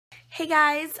Hey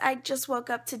guys, I just woke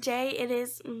up today. It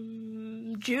is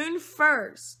June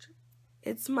 1st.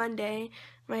 It's Monday.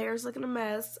 My hair's looking a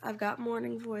mess. I've got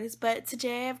morning voice, but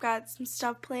today I've got some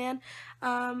stuff planned.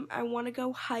 I want to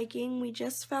go hiking. We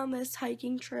just found this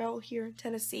hiking trail here in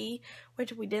Tennessee,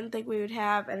 which we didn't think we would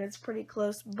have, and it's pretty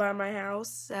close by my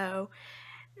house, and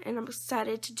I'm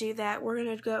excited to do that. We're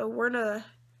gonna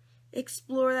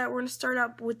explore that. We're gonna start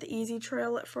out with the easy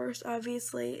trail at first,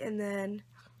 obviously, and then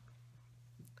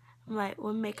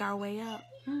we'll make our way up.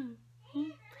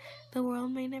 The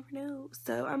world may never know.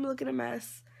 So I'm looking a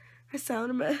mess. I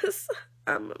sound a mess.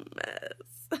 I'm a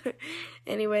mess.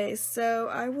 Anyways, so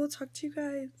I will talk to you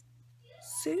guys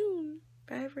soon.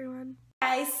 Bye, everyone.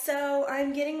 Guys, so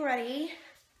I'm getting ready.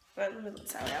 Let me let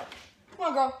this out. Come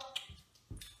on, girl.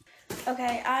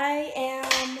 Okay,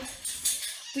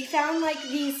 we found like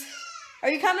these. Are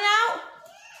you coming out?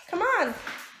 Come on.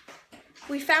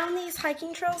 We found these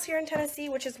hiking trails here in Tennessee,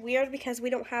 which is weird because we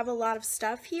don't have a lot of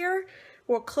stuff here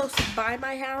or close by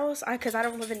my house because I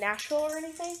don't live in Nashville or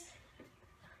anything.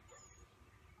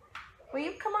 Will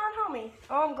you come on, homie?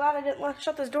 Oh, I'm glad I didn't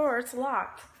shut this door. It's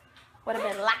locked. Would have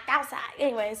been locked outside.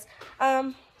 Anyways,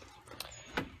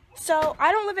 so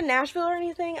I don't live in Nashville or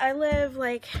anything. I live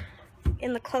like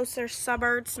in the closer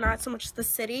suburbs, not so much the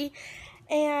city.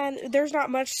 And there's not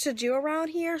much to do around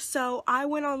here, so I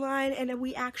went online and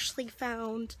we actually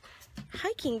found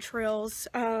hiking trails.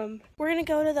 We're gonna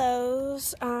go to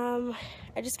those.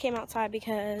 I just came outside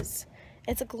because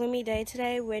it's a gloomy day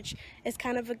today, which is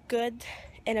kind of a good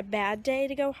and a bad day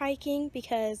to go hiking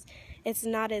because it's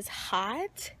not as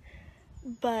hot,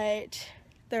 but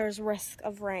there's risk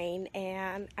of rain,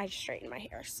 and I just straightened my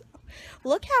hair. So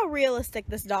look how realistic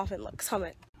this dolphin looks.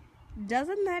 Comment.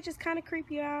 Doesn't that just kind of creep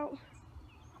you out?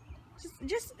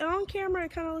 Just on camera,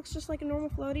 it kind of looks just like a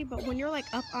normal floaty, but when you're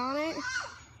like up on it,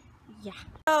 yeah.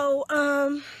 So,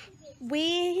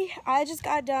 I just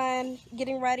got done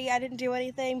getting ready. I didn't do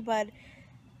anything but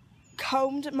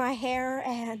combed my hair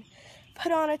and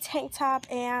put on a tank top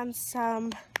and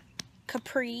some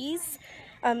capris.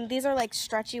 These are like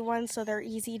stretchy ones, so they're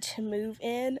easy to move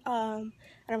in. I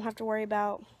don't have to worry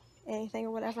about anything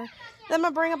or whatever. Then I'm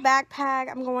gonna bring a backpack.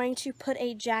 I'm going to put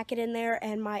a jacket in there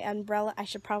and my umbrella. I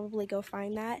should probably go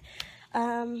find that.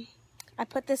 I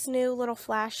put this new little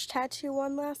flash tattoo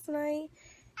on last night,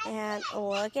 and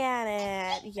look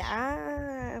at it.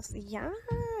 Yes,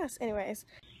 yes. Anyways,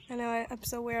 I know I'm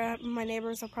so weird. My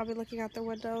neighbors are probably looking out their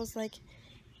windows like,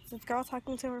 is this girl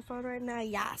talking to her phone right now?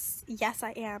 Yes, yes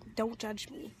I am. Don't judge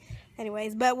me.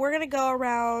 Anyways, but we're gonna go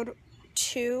around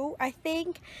 2, I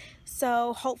think,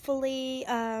 so hopefully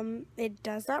it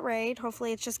does not rain.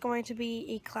 Hopefully it's just going to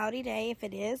be a cloudy day. If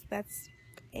it is, that's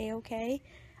a-okay.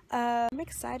 I'm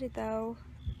excited though,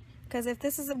 because if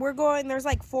this is, there's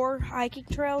like 4 hiking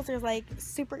trails. There's like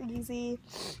super easy.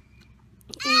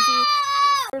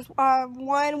 There's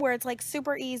one where it's like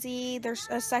super easy. There's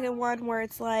a second one where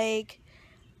it's like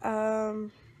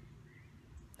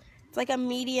it's like a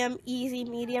medium, easy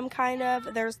medium kind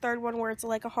of. There's a third one where it's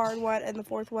like a hard one, and the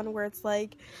fourth one where it's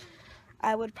like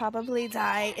I would probably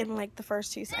die in like the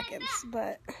first 2 seconds.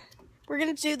 But we're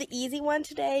gonna do the easy one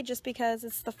today just because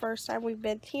it's the first time we've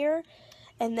been here.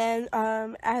 And then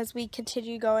as we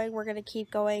continue going, we're gonna keep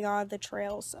going on the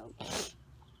trail, so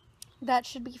that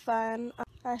should be fun.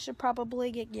 I should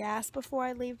probably get gas before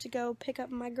I leave to go pick up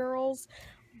my girls,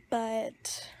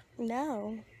 but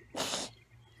no.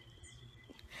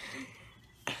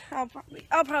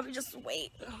 I'll probably just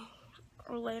wait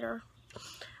or later.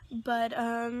 But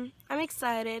I'm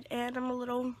excited and I'm a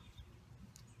little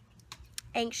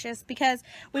anxious because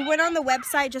we went on the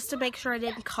website just to make sure it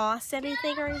didn't cost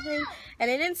anything or anything,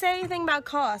 and it didn't say anything about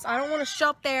cost. I don't want to show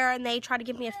up there and they try to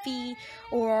give me a fee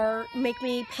or make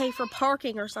me pay for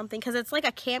parking or something, because it's like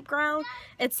a campground.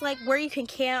 It's like where you can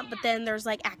camp, but then there's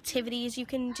like activities you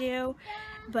can do.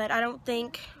 But I don't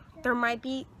think there might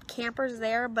be campers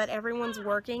there, but everyone's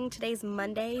working. Today's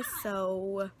Monday,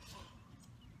 so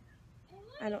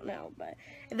I don't know. But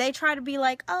if they try to be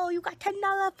like, oh, you got $10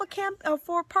 for camp or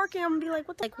for parking, I'm gonna be like,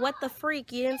 what the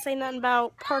freak? You didn't say nothing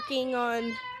about parking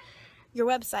on your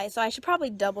website. So I should probably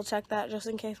double check that just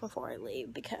in case before I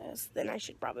leave, because then I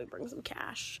should probably bring some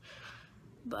cash.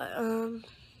 But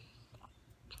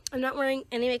I'm not wearing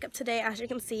any makeup today, as you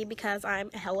can see, because I'm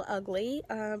hella ugly.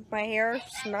 My hair's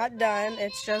not done.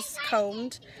 It's just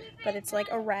combed, but it's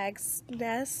like a rag's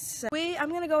nest. So I'm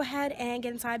going to go ahead and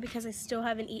get inside because I still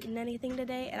haven't eaten anything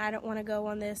today, and I don't want to go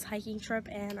on this hiking trip,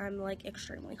 and I'm like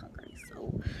extremely hungry.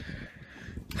 So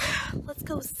let's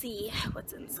go see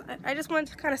what's inside. I just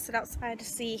wanted to kind of sit outside to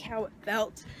see how it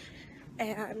felt,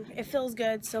 and it feels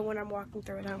good, so when I'm walking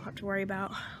through it, I don't have to worry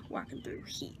about walking through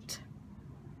heat.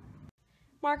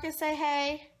 Marcus, say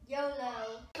hey.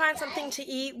 YOLO. Find something to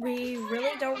eat. We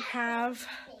really don't have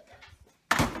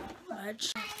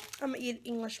much. I'm gonna eat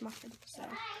English muffin. So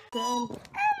good.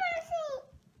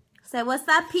 Say what's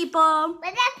up, people? What's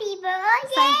up, people? Oh,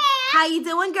 Say, yeah. how you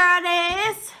doing,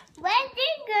 girlies? What's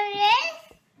it,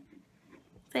 girls?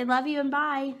 Say love you and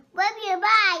bye. Love you.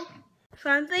 Bye. So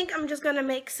I think I'm just gonna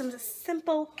make some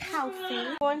simple coffee.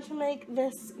 I'm going to make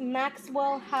this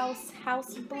Maxwell House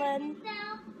blend.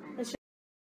 It's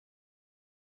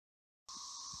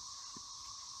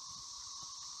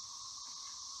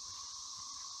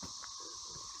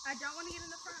I don't want to get in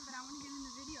the front, but I want to get in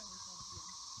the video with all of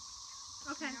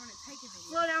you. Okay. I want to take a video.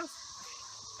 slow down.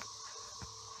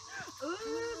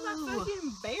 Ooh, my fucking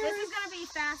bear. This is gonna be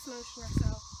fast motion or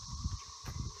so.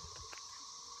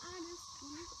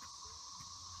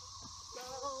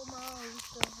 Slow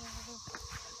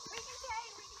motion.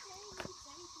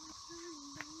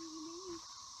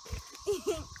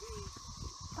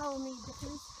 Follow me,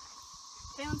 bitches.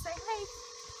 Down, say hey.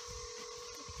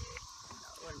 No,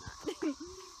 we're not.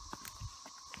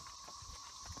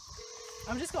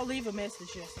 I'm just gonna leave a message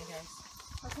just in case.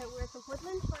 Okay, we're at the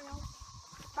Woodland Trail.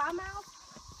 5 miles?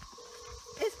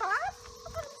 It's 5? I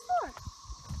thought it was 4.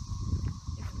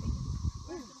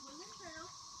 We're at the Woodland Trail.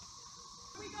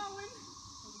 Where we going?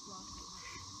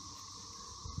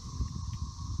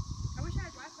 I wish I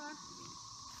had Wi-Fi.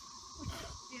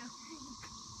 Yeah.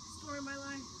 Story of my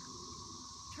life.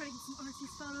 Try to get some artsy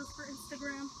photos for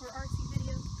Instagram or artsy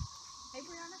videos. Hey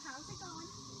Brianna, how's it going?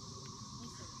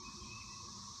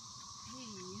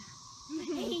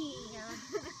 Hey. Hey.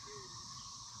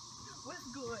 What's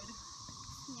good?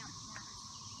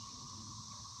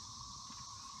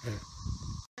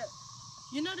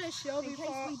 You know that Shelby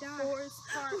Forest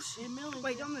Park in Millington?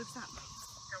 Wait, don't move, stop.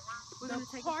 We're going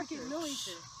to take a picture. In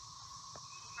Millington.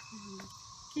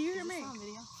 Can you hear me?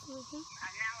 Video? Mm-hmm.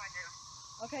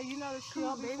 Okay, you know the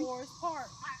Shelby Forest Park.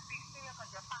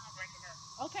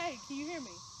 Okay, can you hear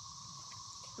me?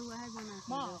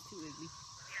 Mom.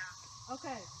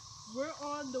 Okay, we're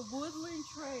on the Woodland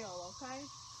Trail, okay?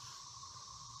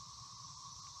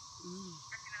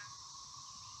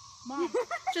 Mom,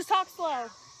 Just talk slow.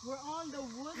 we're on the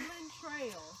Woodland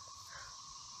Trail.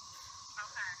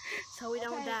 So we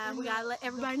don't Okay, die. and We the- gotta let the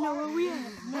everybody know where park we in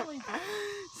at. Millington.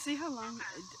 See how long?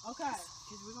 Okay.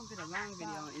 Because we're going to put a long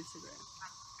video on Instagram.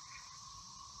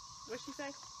 What'd she say?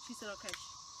 She said okay.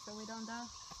 So we don't die?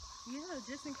 Yeah,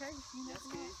 just in case. You That's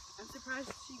never know. good. I'm surprised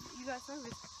you got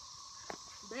service.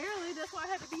 Barely, that's why I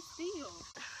had to be still.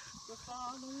 We're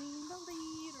following the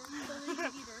leader, the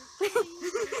leader.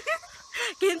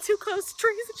 Getting too close to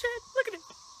trees and shit. Look at it.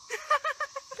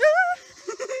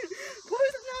 What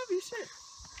was the obvious shit?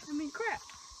 I mean, crap.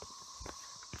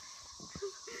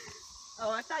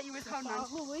 Oh, I thought you were talking about...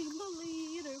 Following the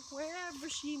leader, wherever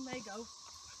she may go.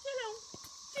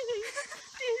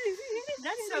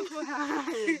 That's so cool how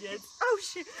high it gets. Oh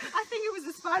shit, I think it was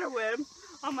a spider web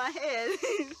on my head.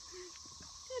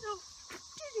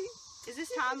 Is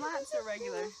this time lapse or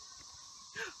regular?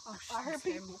 Oh shit, I heard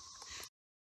people.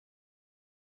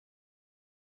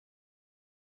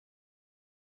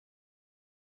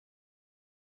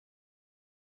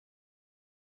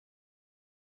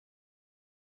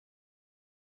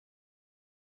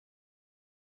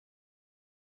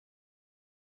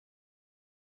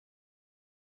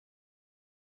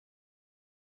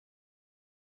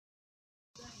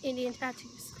 Indian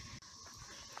tattoos.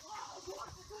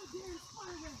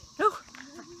 Oh,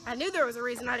 I knew there was a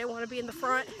reason I didn't want to be in the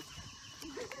front.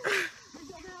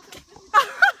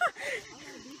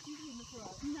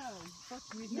 No, fuck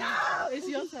you. No, it's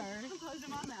your turn. I'm closing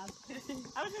my mouth.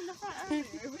 I was in the front earlier.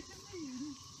 What you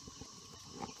mean?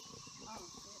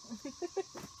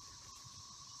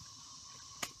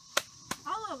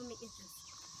 Oh, All of them itches.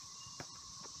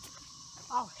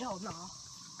 oh hell no.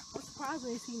 I'm surprised I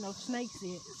didn't see no snakes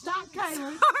yet. Stop,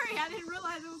 Kalin. Sorry, I didn't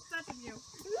realize it was touching you.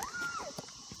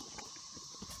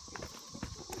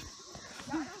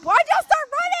 Why'd y'all start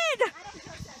running?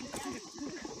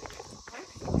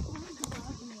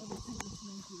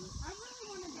 I really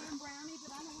want a damn brownie,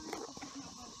 but I don't want to have to pick no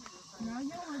bushes. No, you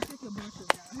don't want to pick a bushes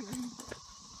out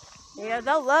here. Yeah,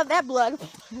 they'll love that blood. I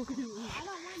don't want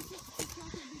to pick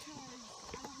chocolate because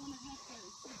I don't want to have to.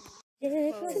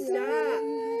 Stop.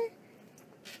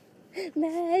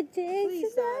 Magic.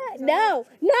 No,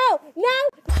 no, no,